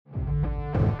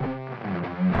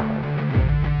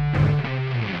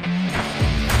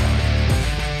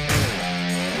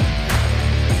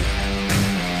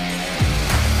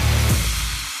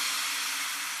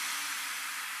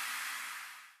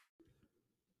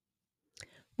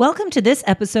Welcome to this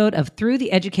episode of Through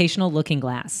the Educational Looking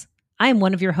Glass. I am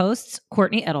one of your hosts,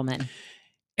 Courtney Edelman.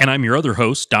 And I'm your other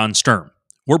host, Don Sturm.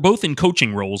 We're both in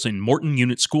coaching roles in Morton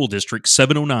Unit School District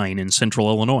 709 in Central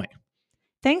Illinois.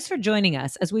 Thanks for joining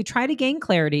us as we try to gain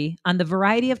clarity on the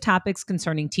variety of topics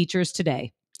concerning teachers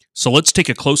today. So let's take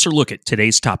a closer look at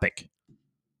today's topic.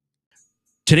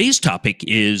 Today's topic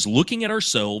is looking at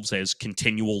ourselves as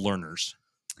continual learners.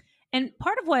 And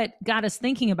part of what got us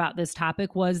thinking about this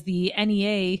topic was the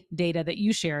NEA data that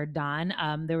you shared, Don.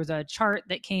 There was a chart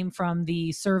that came from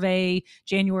the survey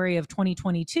January of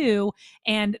 2022,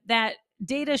 and that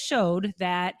data showed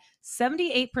that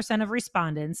 78% of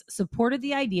respondents supported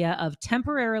the idea of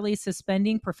temporarily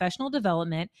suspending professional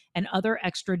development and other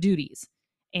extra duties,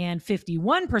 and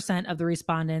 51% of the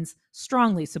respondents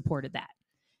strongly supported that.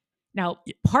 Now,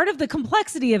 part of the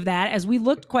complexity of that, as we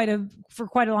looked for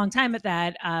quite a long time at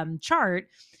that chart,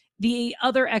 the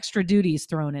other extra duties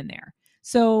thrown in there.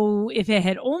 So if it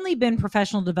had only been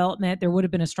professional development, there would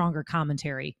have been a stronger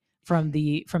commentary from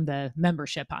the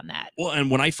membership on that. Well, and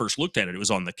when I first looked at it, it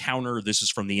was on the counter. This is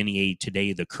from the NEA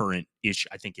Today, the current issue.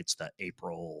 I think it's the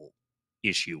April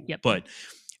issue. Yep. But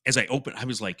as I opened, I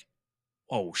was like,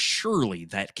 oh, surely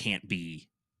that can't be.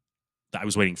 I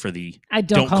was waiting for the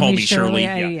don't call me Shirley.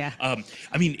 Yeah.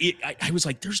 I was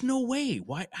like, there's no way.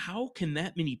 Why? How can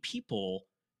that many people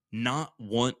not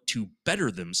want to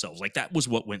better themselves? Like, that was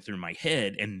what went through my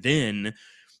head. And then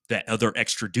that other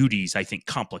extra duties, I think,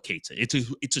 complicates it.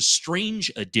 It's a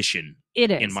strange addition. It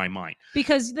is, in my mind,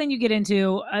 because then you get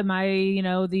into, am I,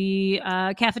 the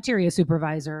cafeteria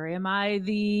supervisor? Am I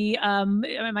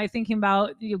thinking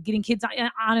about getting kids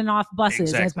on and off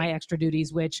buses as my extra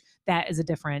duties, which that is a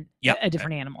different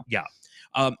animal. Yeah.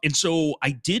 And so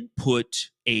I did put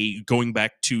going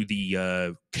back to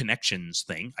the connections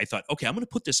thing, I thought, okay, I'm going to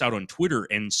put this out on Twitter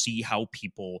and see how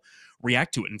people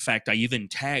react to it. In fact, I even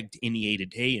tagged NEA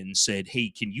Today and said, hey,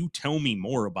 can you tell me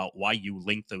more about why you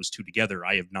linked those two together?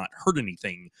 I have not heard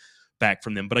anything back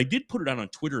from them, but I did put it out on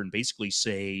Twitter and basically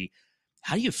say,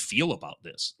 how do you feel about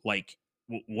this? Like,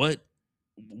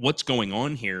 what's going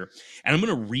on here? And I'm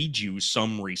going to read you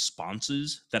some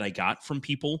responses that I got from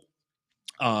people.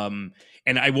 And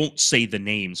I won't say the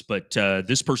names, but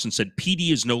this person said,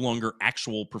 PD is no longer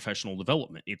actual professional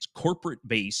development. It's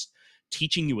corporate-based,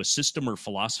 teaching you a system or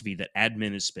philosophy that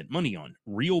admin has spent money on.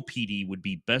 Real PD would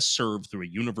be best served through a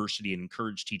university and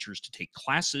encourage teachers to take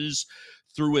classes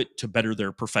through it to better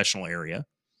their professional area.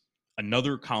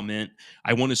 Another comment,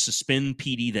 I want to suspend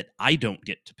PD that I don't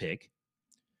get to pick.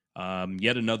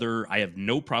 Yet another, I have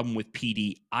no problem with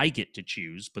PD I get to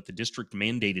choose, but the district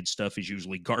mandated stuff is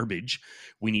usually garbage.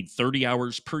 We need 30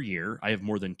 hours per year. I have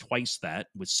more than twice that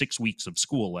with 6 weeks of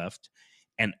school left.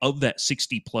 And of that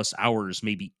 60 plus hours,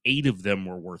 maybe 8 of them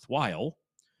were worthwhile.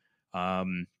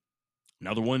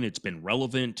 Another one, it's been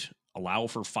relevant, allow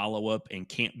for follow-up, and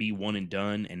can't be one and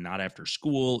done and not after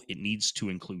school. It needs to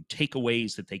include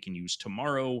takeaways that they can use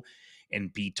tomorrow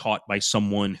and be taught by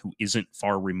someone who isn't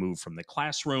far removed from the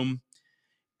classroom.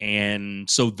 And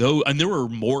so and there were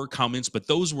more comments, but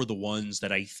those were the ones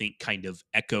that I think kind of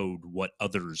echoed what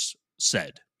others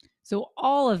said. So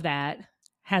all of that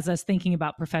has us thinking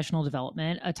about professional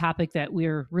development, a topic that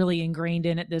we're really ingrained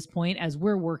in at this point as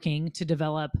we're working to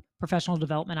develop professional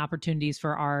development opportunities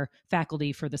for our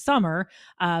faculty for the summer,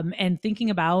 and thinking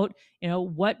about,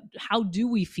 how do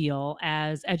we feel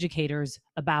as educators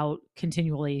about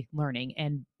continually learning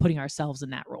and putting ourselves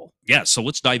in that role? Yeah, so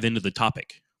let's dive into the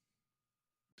topic.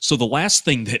 So the last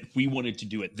thing that we wanted to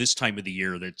do at this time of the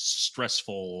year that's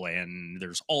stressful and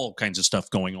there's all kinds of stuff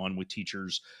going on with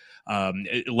teachers,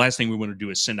 last thing we want to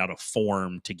do is send out a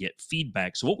form to get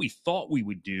feedback. So what we thought we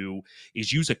would do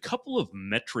is use a couple of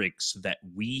metrics that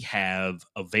we have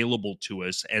available to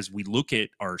us as we look at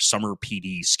our summer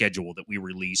PD schedule that we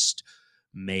released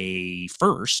May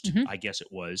 1st, I guess it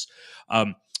was.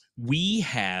 We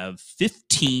have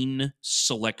 15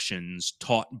 selections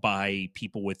taught by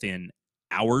people within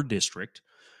our district.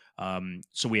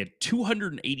 So we had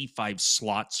 285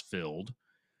 slots filled,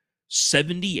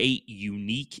 78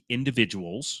 unique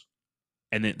individuals.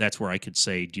 And then that's where I could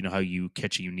say, do you know how you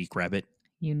catch a unique rabbit?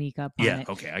 Unique up on it.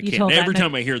 Okay. I can't. Every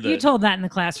time I hear you told that in the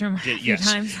classroom a few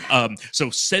times. So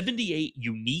 78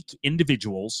 unique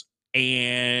individuals.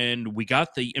 And we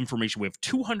got the information. We have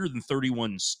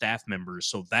 231 staff members.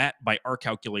 So that, by our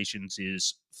calculations,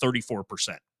 is 34%.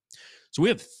 So we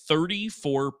have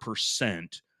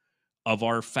 34% of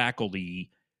our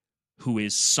faculty who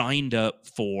is signed up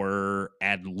for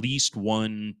at least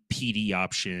one PD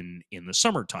option in the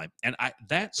summertime. And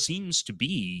that seems to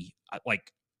be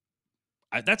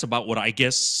that's about what I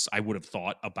guess I would have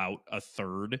thought, about a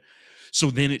third. So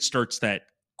then it starts that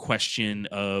question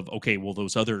of, okay, well,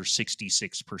 those other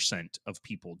 66% of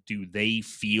people, do they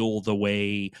feel the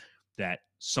way that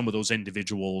some of those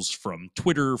individuals from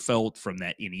Twitter felt from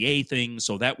that NEA thing?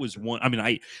 So that was one. I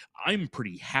mean, I'm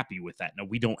pretty happy with that. Now,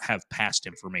 we don't have past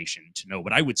information to know,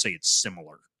 but I would say it's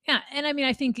similar. Yeah, and I mean,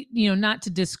 I think, not to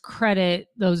discredit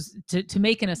those, to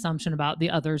make an assumption about the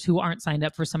others who aren't signed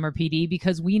up for summer PD,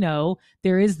 because we know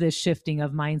there is this shifting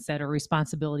of mindset or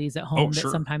responsibilities at Oh, home that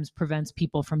sure. sometimes prevents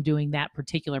people from doing that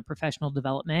particular professional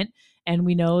development. And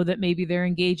we know that maybe they're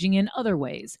engaging in other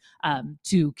ways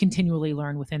to continually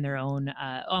learn within their own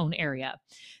area.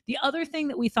 The other thing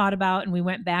that we thought about and we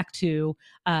went back to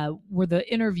were the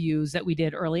interviews that we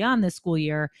did early on this school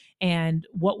year, and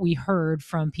what we heard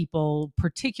from people,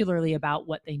 particularly about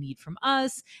what they need from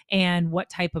us and what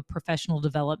type of professional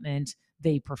development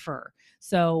they prefer.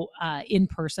 So, in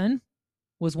person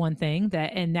was one thing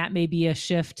and that may be a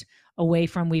shift away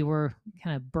from, we were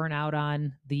kind of burnt out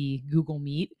on the Google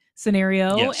Meet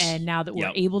scenario. And Yes. now that we're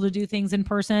Yeah. able to do things in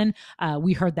person,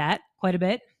 we heard that quite a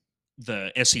bit.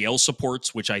 The SEL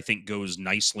supports, which I think goes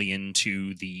nicely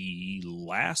into the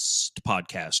last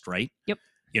podcast, right? Yep.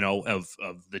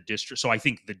 Of the district. So I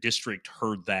think the district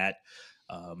heard that,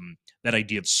 that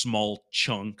idea of small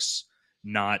chunks,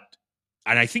 not,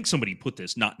 and I think somebody put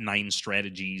this, not 9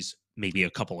 strategies, maybe a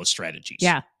couple of strategies.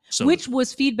 Yeah. So Which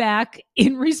was feedback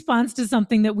in response to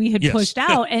something that we had yes. pushed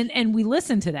out, and we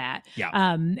listened to that,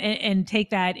 Yeah. and take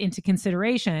that into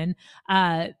consideration.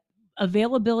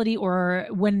 Availability or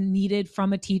when needed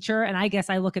from a teacher, and I guess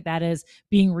I look at that as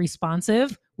being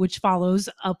responsive, which follows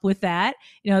up with that.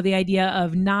 The idea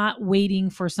of not waiting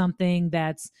for something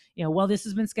that's, well, this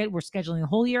has been scheduled, we're scheduling a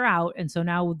whole year out, and so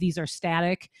now these are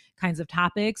static kinds of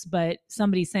topics, but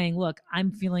somebody saying, look, I'm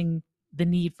feeling the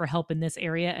need for help in this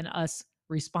area, and us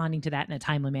responding to that in a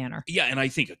timely manner. Yeah, and I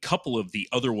think a couple of the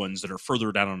other ones that are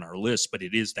further down on our list, but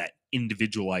it is that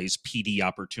individualized PD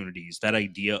opportunities, that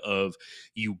idea of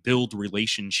you build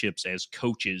relationships as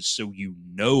coaches so you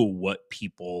know what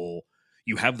people,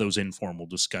 you have those informal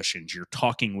discussions, you're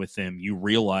talking with them, you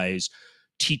realize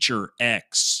teacher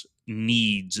X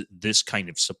needs this kind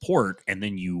of support, and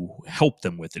then you help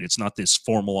them with it. It's not this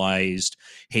formalized,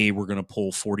 hey, we're going to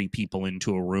pull 40 people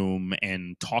into a room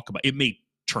and talk about it. May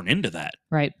turn into that,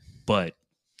 Right. but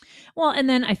well, and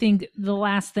then I think the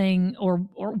last thing, or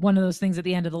one of those things at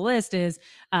the end of the list, is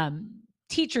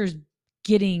teachers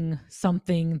getting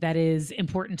something that is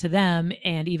important to them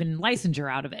and even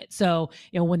licensure out of it. So,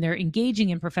 when they're engaging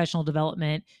in professional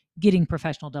development, getting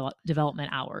professional development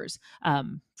hours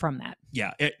from that.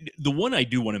 Yeah. The one I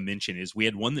do want to mention is we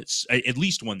had one that's at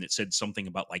least one that said something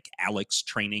about like Alex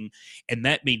training. And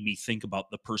that made me think about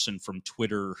the person from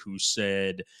Twitter who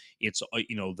said it's,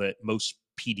 that most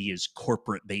PD is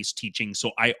corporate based teaching.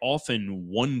 So I often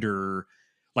wonder,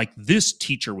 like, this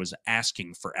teacher was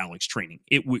asking for Alex training.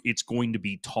 It's going to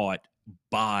be taught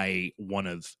by one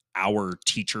of our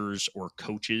teachers or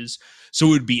coaches. So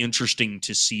it would be interesting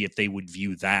to see if they would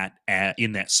view that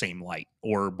in that same light,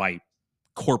 or by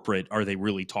corporate, are they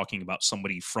really talking about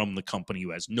somebody from the company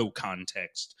who has no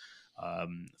context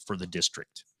for the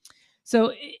district?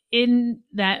 So, in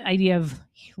that idea of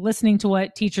listening to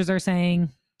what teachers are saying,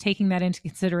 taking that into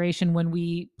consideration when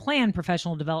we plan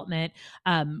professional development,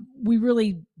 we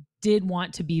really did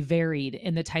want to be varied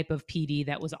in the type of PD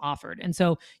that was offered. And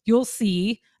so you'll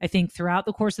see, I think, throughout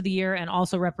the course of the year and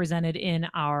also represented in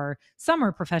our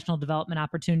summer professional development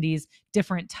opportunities,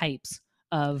 different types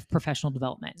of professional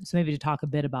development. So maybe to talk a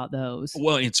bit about those.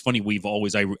 Well, it's funny. We've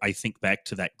always, I think back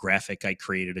to that graphic I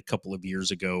created a couple of years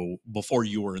ago before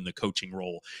you were in the coaching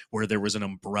role, where there was an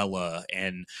umbrella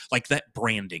and like that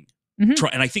branding. Mm-hmm.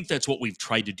 And I think that's what we've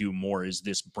tried to do more, is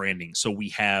this branding. So we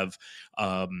have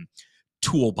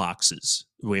toolboxes.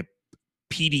 We have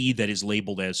PD that is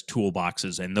labeled as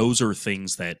toolboxes. And those are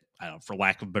things that, I don't know, for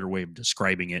lack of a better way of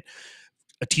describing it,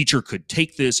 a teacher could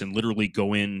take this and literally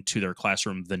go into their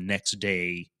classroom the next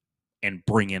day and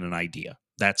bring in an idea.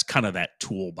 That's kind of that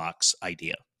toolbox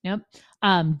idea. Yep.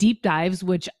 Deep dives,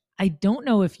 which I don't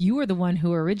know if you were the one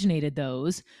who originated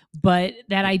those, but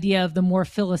that idea of the more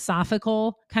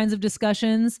philosophical kinds of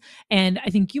discussions. And I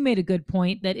think you made a good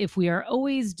point that if we are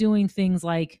always doing things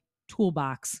like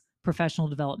toolbox professional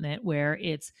development, where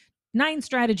it's 9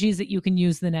 strategies that you can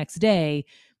use the next day,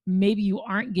 maybe you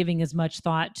aren't giving as much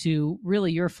thought to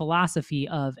really your philosophy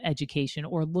of education,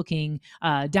 or looking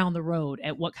down the road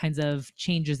at what kinds of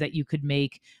changes that you could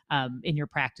make in your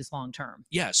practice long term.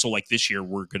 Yeah. So like this year,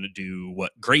 we're going to do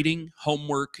what? Grading,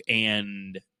 homework,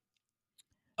 and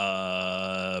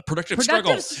productive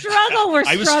Productive struggle. struggle. We're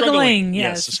I was struggling. struggling.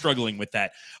 Yes, Yes. struggling with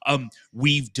that.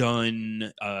 We've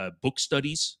done book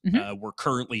studies. Mhm. We're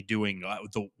currently doing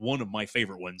the one of my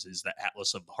favorite ones is the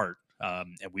Atlas of the Heart,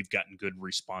 and we've gotten good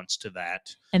response to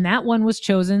that. And that one was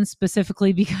chosen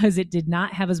specifically because it did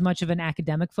not have as much of an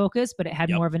academic focus, but it had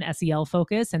Yep. more of an SEL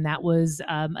focus. And that was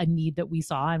a need that we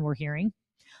saw and we're hearing.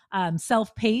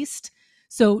 Self-paced.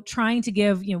 So trying to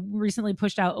give, recently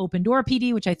pushed out open door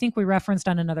PD, which I think we referenced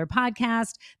on another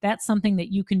podcast. That's something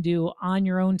that you can do on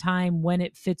your own time when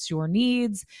it fits your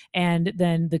needs. And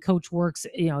then the coach works,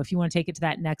 if you want to take it to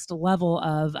that next level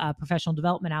of professional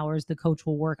development hours, the coach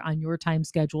will work on your time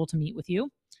schedule to meet with you.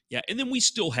 Yeah, and then we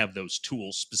still have those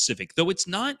tools specific, though it's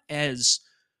not as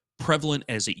prevalent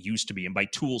as it used to be. And by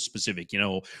tool specific,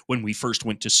 when we first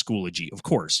went to Schoology, of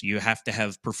course, you have to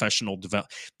have professional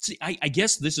development. See, I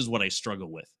guess this is what I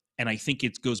struggle with. And I think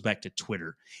it goes back to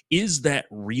Twitter. Is that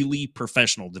really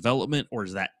professional development or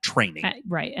is that training?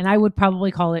 Right. And I would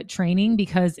probably call it training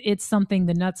because it's something,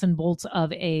 the nuts and bolts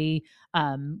of a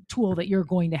tool that you're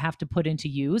going to have to put into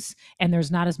use. And there's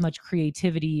not as much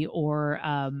creativity or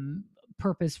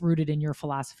purpose rooted in your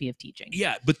philosophy of teaching.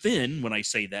 Yeah, but then when I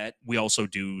say that, we also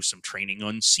do some training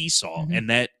on Seesaw, Mhm. and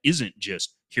that isn't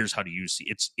just here's how to use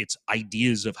it's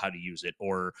ideas of how to use it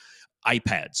or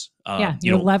iPads. Yeah,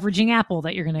 you're leveraging Apple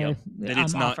that you're going Yep. to That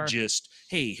it's not offer. just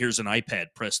hey, here's an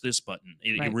iPad, press this button.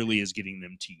 It Right. really is getting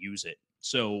them to use it.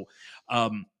 So,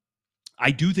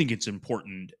 I do think it's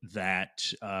important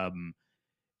that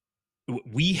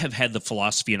we have had the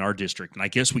philosophy in our district, and I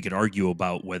guess we could argue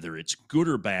about whether it's good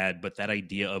or bad, but that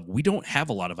idea of we don't have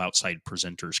a lot of outside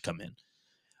presenters come in.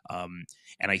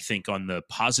 And I think on the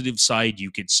positive side,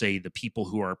 you could say the people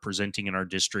who are presenting in our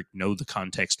district know the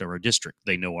context of our district.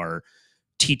 They know our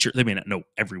teacher. They may not know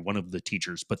every one of the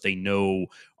teachers, but they know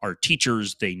our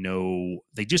teachers. They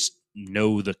just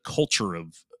know the culture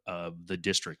of the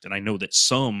district. And I know that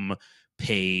some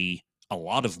pay a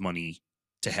lot of money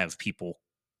to have people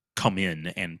come in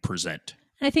and present.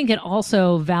 I think it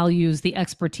also values the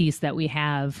expertise that we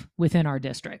have within our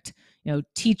district.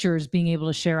 Teachers being able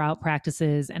to share out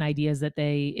practices and ideas that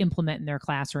they implement in their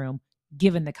classroom,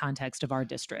 given the context of our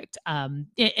district,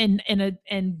 and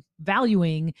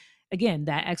valuing again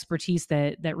that expertise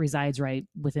that resides right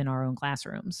within our own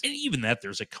classrooms. And even that,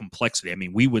 there's a complexity. I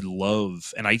mean, we would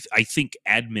love, and I think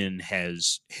admin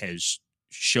has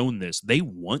shown this. They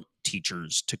want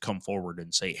teachers to come forward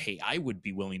and say, "Hey, I would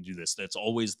be willing to do this." That's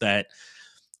always that,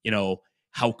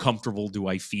 how comfortable do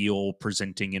I feel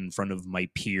presenting in front of my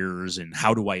peers, and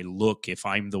how do I look if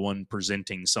I'm the one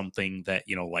presenting something that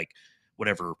like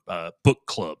whatever book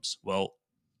clubs. Well,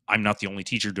 I'm not the only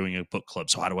teacher doing a book club,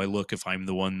 so how do I look if I'm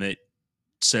the one that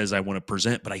says I want to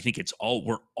present? But I think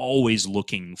we're always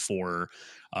looking for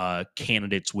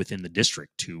candidates within the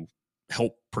district to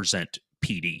help present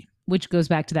PD. Which goes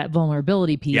back to that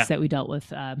vulnerability piece Yeah. that we dealt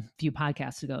with a few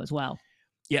podcasts ago as well.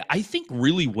 Yeah, I think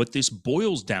really what this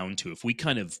boils down to, if we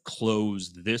kind of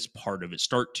close this part of it,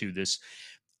 start to this,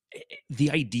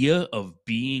 the idea of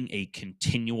being a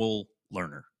continual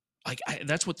learner.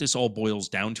 That's what this all boils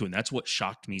down to. And that's what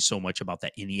shocked me so much about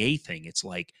that NEA thing. It's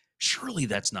like, surely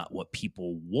that's not what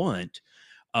people want.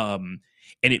 And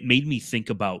it made me think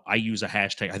about, I use a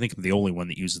hashtag. I think I'm the only one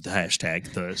that uses the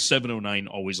hashtag, the 709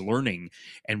 always learning.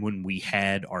 And when we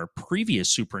had our previous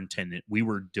superintendent, we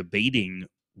were debating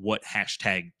what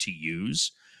hashtag to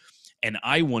use. And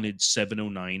I wanted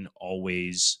 709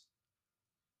 always,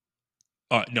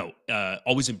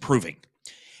 always improving.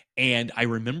 And I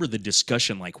remember the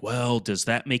discussion like, well, does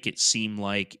that make it seem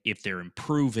like if they're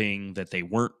improving that they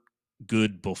weren't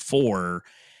good before?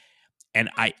 And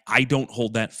I don't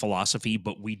hold that philosophy,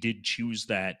 but we did choose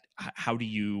that. How do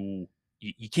you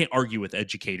can't argue with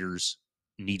educators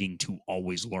needing to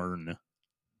always learn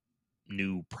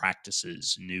new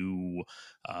practices, new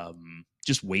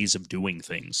just ways of doing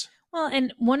things. Well,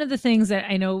 and one of the things that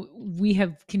I know we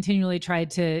have continually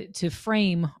tried to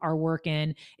frame our work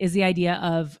in is the idea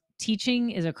of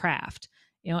teaching is a craft.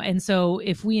 And so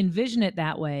if we envision it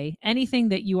that way, anything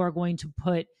that you are going to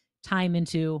put time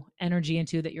into, energy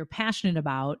into, that you're passionate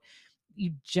about,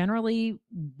 you generally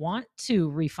want to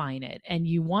refine it and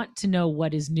you want to know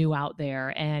what is new out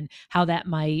there and how that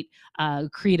might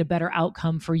create a better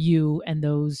outcome for you and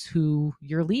those who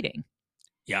you're leading.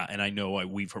 Yeah, and I know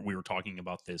we were talking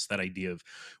about this, that idea of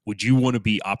would you want to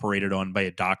be operated on by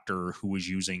a doctor who was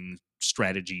using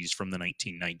strategies from the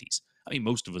 1990s? I mean,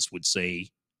 most of us would say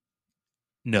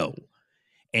no.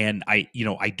 And I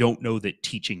don't know that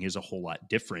teaching is a whole lot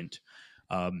different.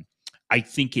 I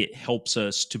think it helps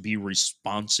us to be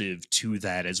responsive to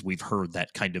that, as we've heard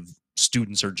that kind of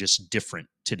students are just different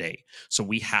today. So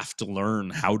we have to learn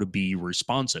how to be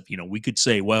responsive. We could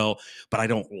say, well, but I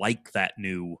don't like that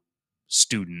new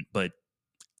student, but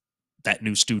that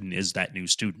new student is that new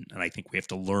student. And I think we have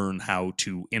to learn how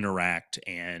to interact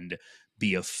and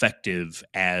be effective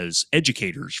as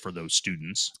educators for those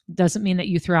students. Doesn't mean that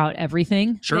you throw out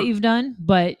everything that Sure. you've done,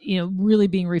 but really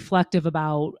being reflective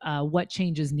about what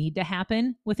changes need to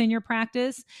happen within your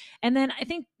practice. And then I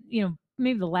think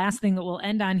maybe the last thing that we'll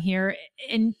end on here,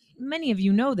 and many of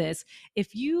you know this,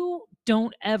 if you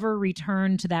don't ever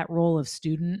return to that role of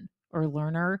student or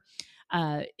learner,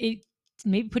 it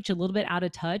maybe puts you a little bit out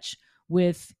of touch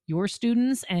with your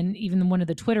students. And even one of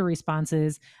the Twitter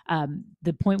responses,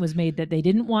 the point was made that they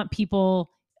didn't want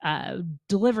people uh,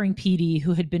 delivering PD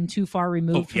who had been too far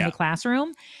removed from the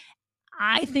classroom.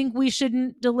 I think we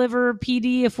shouldn't deliver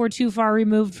PD if we're too far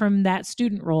removed from that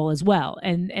student role as well.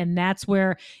 And that's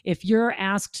where, if you're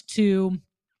asked to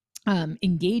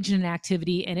engage in an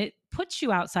activity and it puts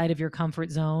you outside of your comfort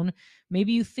zone,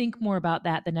 maybe you think more about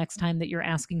that the next time that you're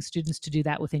asking students to do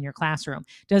that within your classroom.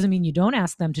 Doesn't mean you don't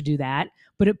ask them to do that,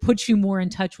 but it puts you more in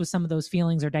touch with some of those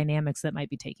feelings or dynamics that might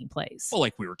be taking place. Well,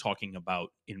 like we were talking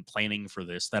about in planning for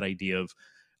this, that idea of,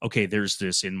 okay, there's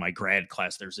this in my grad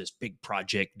class, there's this big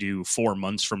project due 4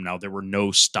 months from now. There were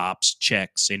no stops,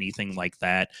 checks, anything like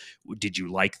that. Did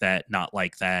you like that? Not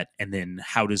like that? And then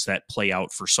how does that play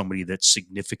out for somebody that's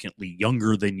significantly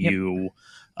younger than you?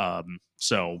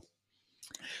 So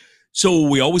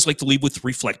we always like to leave with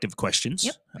reflective questions.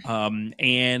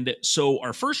 And so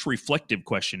our first reflective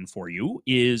question for you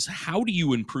is, how do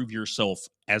you improve yourself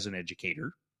as an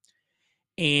educator?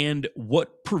 And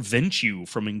what prevents you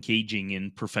from engaging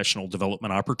in professional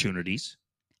development opportunities?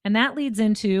 And that leads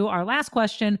into our last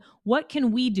question. What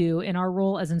can we do in our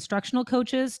role as instructional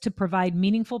coaches to provide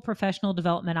meaningful professional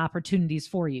development opportunities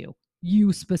for you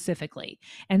specifically?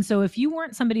 And so if you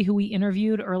weren't somebody who we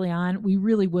interviewed early on, we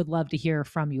really would love to hear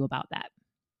from you about that.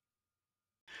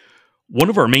 One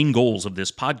of our main goals of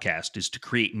this podcast is to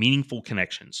create meaningful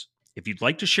connections. If you'd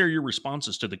like to share your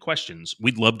responses to the questions,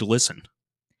 we'd love to listen.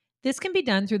 This can be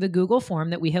done through the Google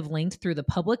form that we have linked through the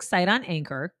public site on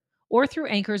Anchor or through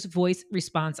Anchor's voice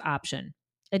response option.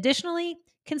 Additionally,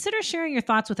 consider sharing your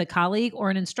thoughts with a colleague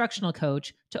or an instructional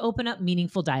coach to open up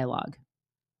meaningful dialogue.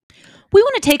 We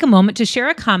want to take a moment to share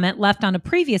a comment left on a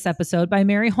previous episode by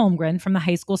Mary Holmgren from the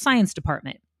high school science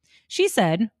department. She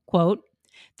said, quote,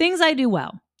 "Things I do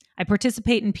well. I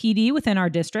participate in PD within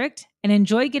our district and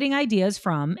enjoy getting ideas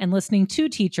from and listening to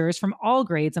teachers from all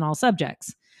grades and all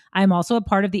subjects. I am also a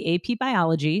part of the AP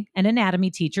Biology and Anatomy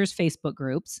teachers' Facebook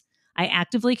groups. I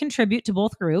actively contribute to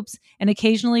both groups and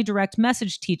occasionally direct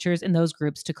message teachers in those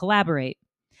groups to collaborate.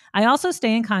 I also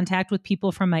stay in contact with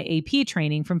people from my AP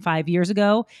training from 5 years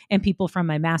ago and people from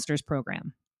my master's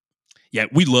program." Yeah,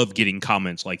 we love getting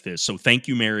comments like this. So thank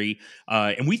you, Mary.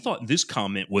 And we thought this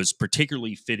comment was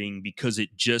particularly fitting because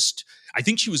I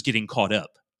think she was getting caught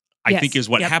up, I think is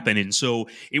what happened. And so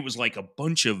it was like a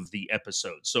bunch of the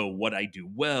episodes. So what I do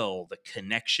well, the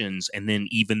connections, and then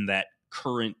even that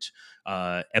current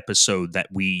episode that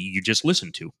you just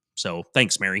listened to. So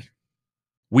thanks, Mary.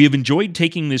 We have enjoyed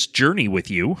taking this journey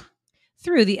with you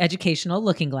through the educational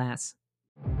looking glass.